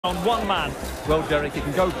On one man. Well, Derek, he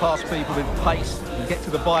can go past people with pace and get to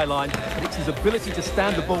the byline, but it's his ability to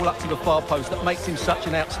stand the ball up to the far post that makes him such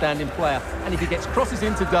an outstanding player. And if he gets crosses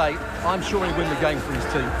in today, I'm sure he'll win the game for his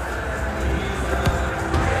team.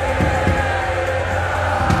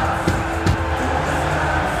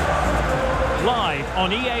 Live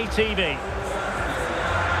on EA TV.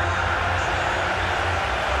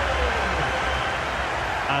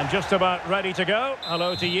 And just about ready to go.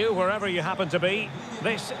 Hello to you, wherever you happen to be.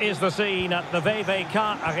 This is the scene at the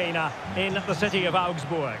VVK Arena in the city of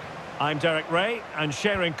Augsburg. I'm Derek Ray, and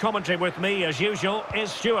sharing commentary with me, as usual,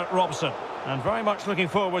 is Stuart Robson. And very much looking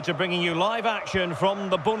forward to bringing you live action from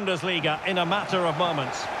the Bundesliga in a matter of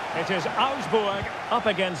moments. It is Augsburg up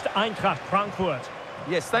against Eintracht Frankfurt.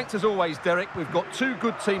 Yes, thanks as always, Derek. We've got two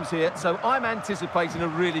good teams here, so I'm anticipating a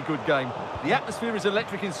really good game. The atmosphere is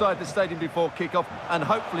electric inside the stadium before kick-off, and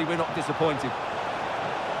hopefully we're not disappointed.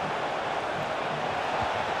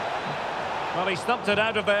 Well, he stumped it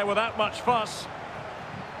out of there without much fuss.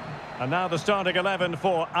 And now the starting 11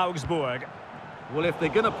 for Augsburg. Well, if they're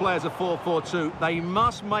going to play as a 4-4-2, they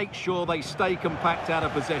must make sure they stay compact out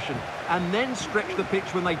of possession and then stretch the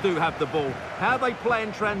pitch when they do have the ball. How they play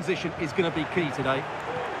in transition is going to be key today.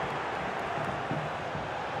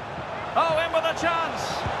 Oh, in with a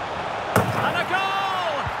chance! And a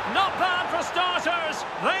goal! Not bad for starters.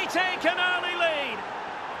 They take an early lead.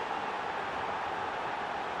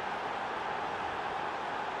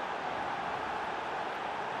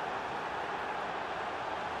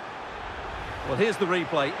 Well, here's the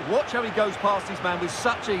replay. Watch how he goes past his man with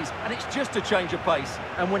such ease, and it's just a change of pace.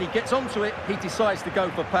 And when he gets onto it, he decides to go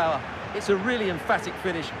for power. It's a really emphatic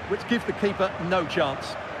finish, which gives the keeper no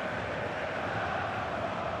chance.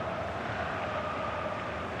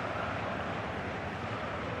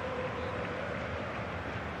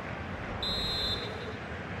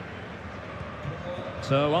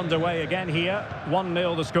 So underway again here.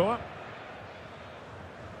 1-0 the score.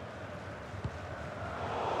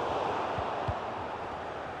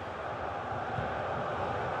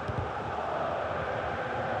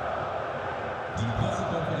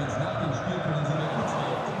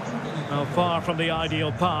 Well, far from the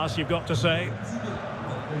ideal pass, you've got to say.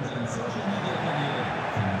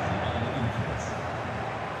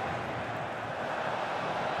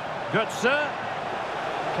 Good, sir.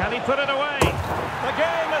 Can he put it away? The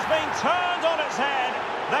game has been turned on its head.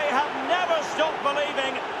 They have never stopped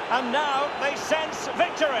believing, and now they sense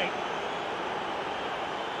victory.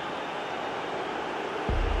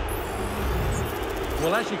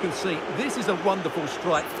 Well, as you can see, this is a wonderful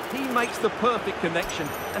strike. He makes the perfect connection,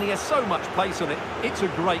 and he has so much pace on it. It's a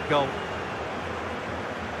great goal.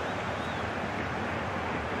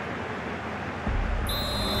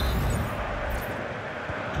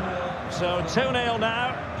 So 2-0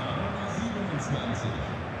 now.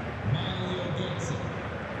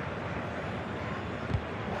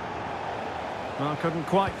 Well, couldn't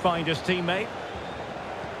quite find his teammate.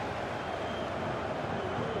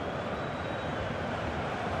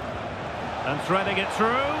 And threading it through.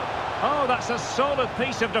 Oh, that's a solid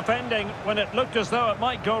piece of defending when it looked as though it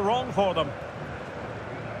might go wrong for them.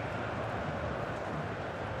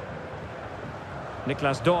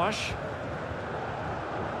 Niklas Dorsch.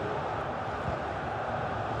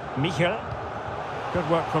 Michel. Good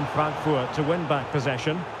work from Frankfurt to win back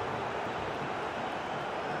possession.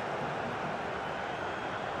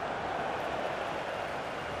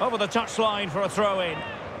 Over the touchline for a throw-in.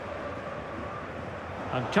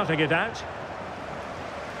 And cutting it out.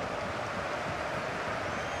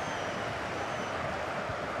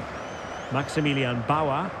 Maximilian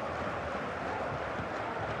Bauer.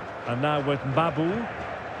 And now with Babu.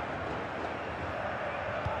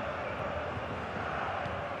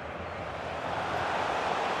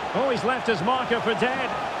 Oh, he's left his marker for dead.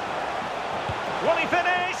 Will he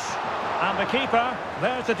finish? And the keeper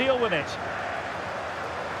there to deal with it.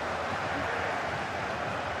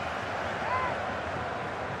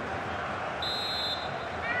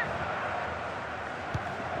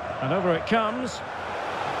 And over it comes.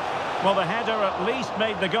 Well, the header at least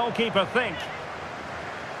made the goalkeeper think.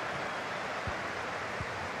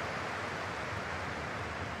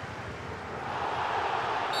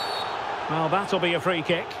 Well, that'll be a free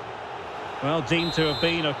kick. Well, deemed to have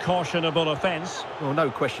been a cautionable offence. Well, no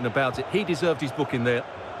question about it. He deserved his booking there.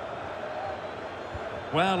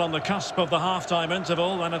 Well, on the cusp of the half-time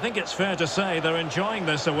interval, and I think it's fair to say they're enjoying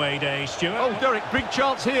this away day, Stuart. Oh, Derek, big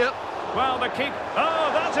chance here. Well, the keeper... Oh,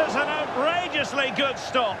 that is an outrageously good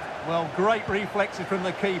stop. Well, great reflexes from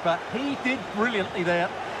the keeper. He did brilliantly there.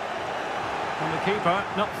 And the keeper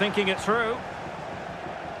not thinking it through.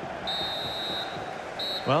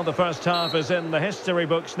 Well, the first half is in the history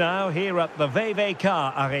books now, here at the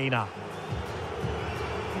VVK Arena.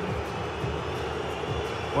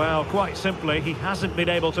 Well, quite simply, he hasn't been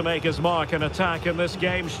able to make his mark in attack in this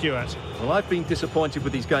game, Stuart. Well, I've been disappointed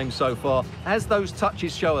with his game so far. As those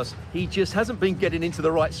touches show us, he just hasn't been getting into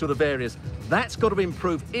the right sort of areas. That's got to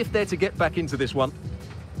improve if they're to get back into this one.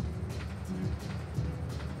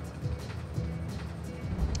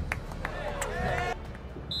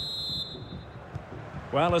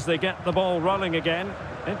 Well, as they get the ball rolling again,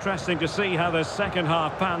 interesting to see how the second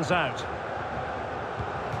half pans out.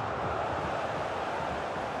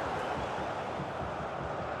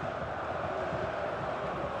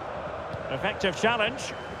 Effective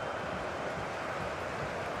challenge.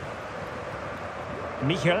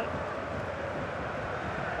 Michel.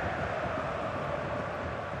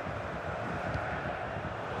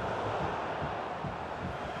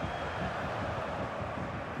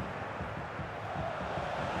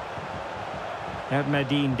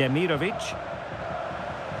 Erdmedin Demirovic.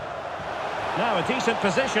 Now a decent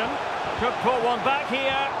position. Could pull one back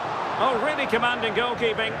here. Oh, really commanding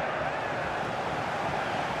goalkeeping.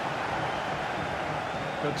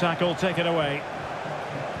 Good tackle, taken away.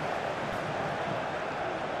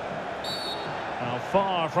 Now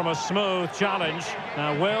far from a smooth challenge.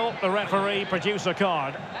 Now will the referee produce a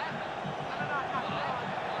card?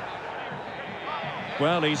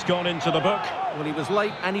 Well, he's gone into the book. Well, he was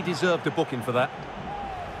late and he deserved a booking for that.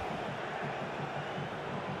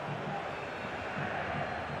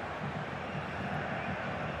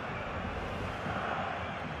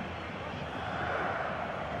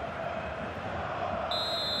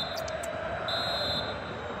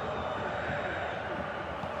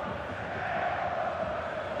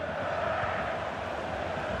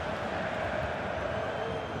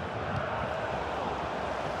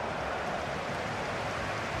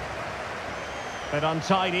 Bit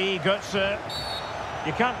untidy, Götze.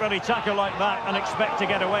 You can't really tackle like that and expect to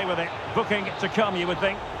get away with it. Booking to come, you would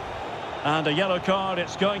think. And a yellow card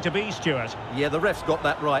it's going to be, Stuart. Yeah, the ref's got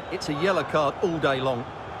that right. It's a yellow card all day long.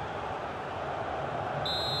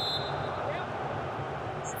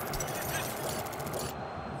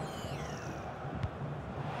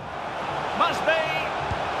 Must be!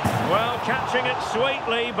 Well, catching it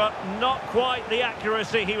sweetly, but not quite the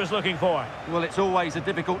accuracy he was looking for. Well, it's always a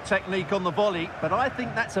difficult technique on the volley, but I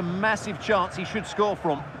think that's a massive chance he should score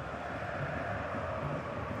from.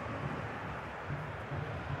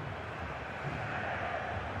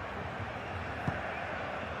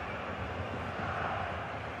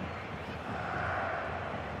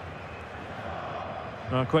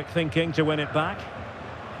 Well, quick thinking to win it back.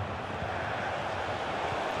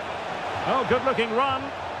 Oh, good-looking run.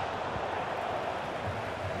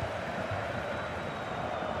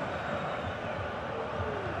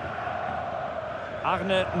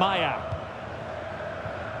 Arne Meyer.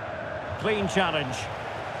 Clean challenge.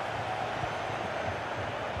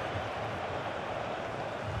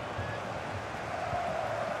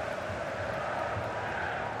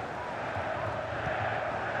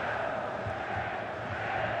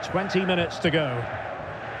 "20 minutes to go.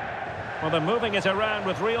 Well, they're moving it around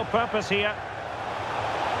with real purpose here.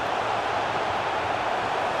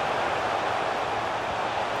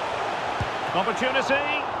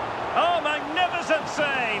 Opportunity. Oh, magnificent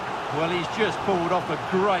save! Well, he's just pulled off a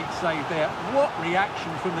great save there. What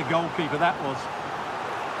reaction from the goalkeeper that was.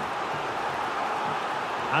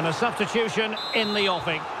 And a substitution in the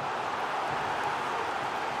offing.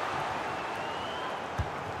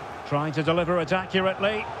 Trying to deliver it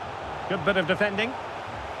accurately. Good bit of defending.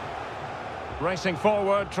 Racing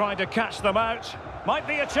forward, trying to catch them out. Might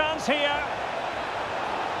be a chance here.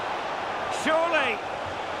 Surely.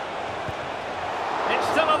 It's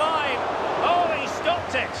still alive. Oh, he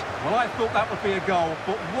stopped it. Well, I thought that would be a goal,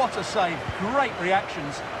 but what a save. Great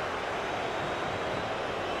reactions.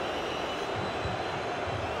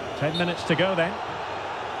 10 minutes to go then.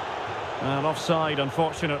 And offside,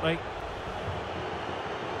 unfortunately.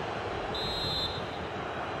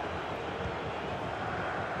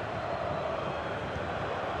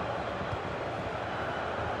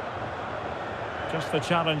 Just the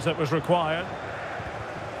challenge that was required.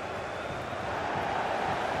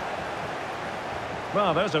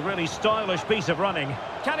 Well, there's a really stylish piece of running.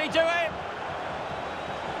 Can he do it?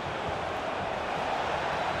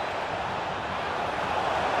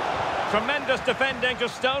 Tremendous defending to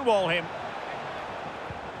stonewall him.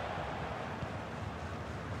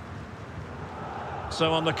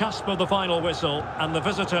 So on the cusp of the final whistle, and the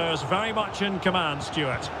visitors very much in command,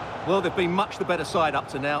 Stuart. Well, they've been much the better side up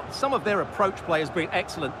to now. Some of their approach play has been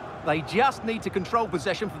excellent. They just need to control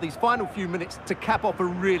possession for these final few minutes to cap off a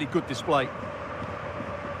really good display.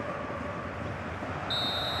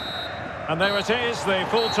 And there it is, the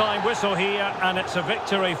full-time whistle here, and it's a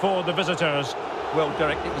victory for the visitors. Well,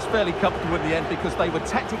 Derek, it was fairly comfortable in the end because they were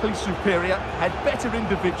tactically superior, had better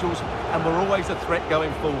individuals, and were always a threat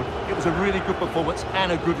going forward. It was a really good performance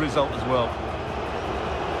and a good result as well.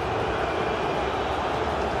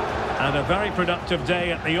 And a very productive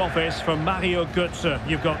day at the office for Mario Götze,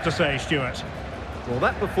 you've got to say, Stuart. Well,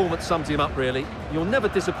 that performance sums him up, really. You're never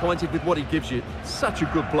disappointed with what he gives you. Such a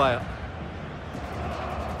good player.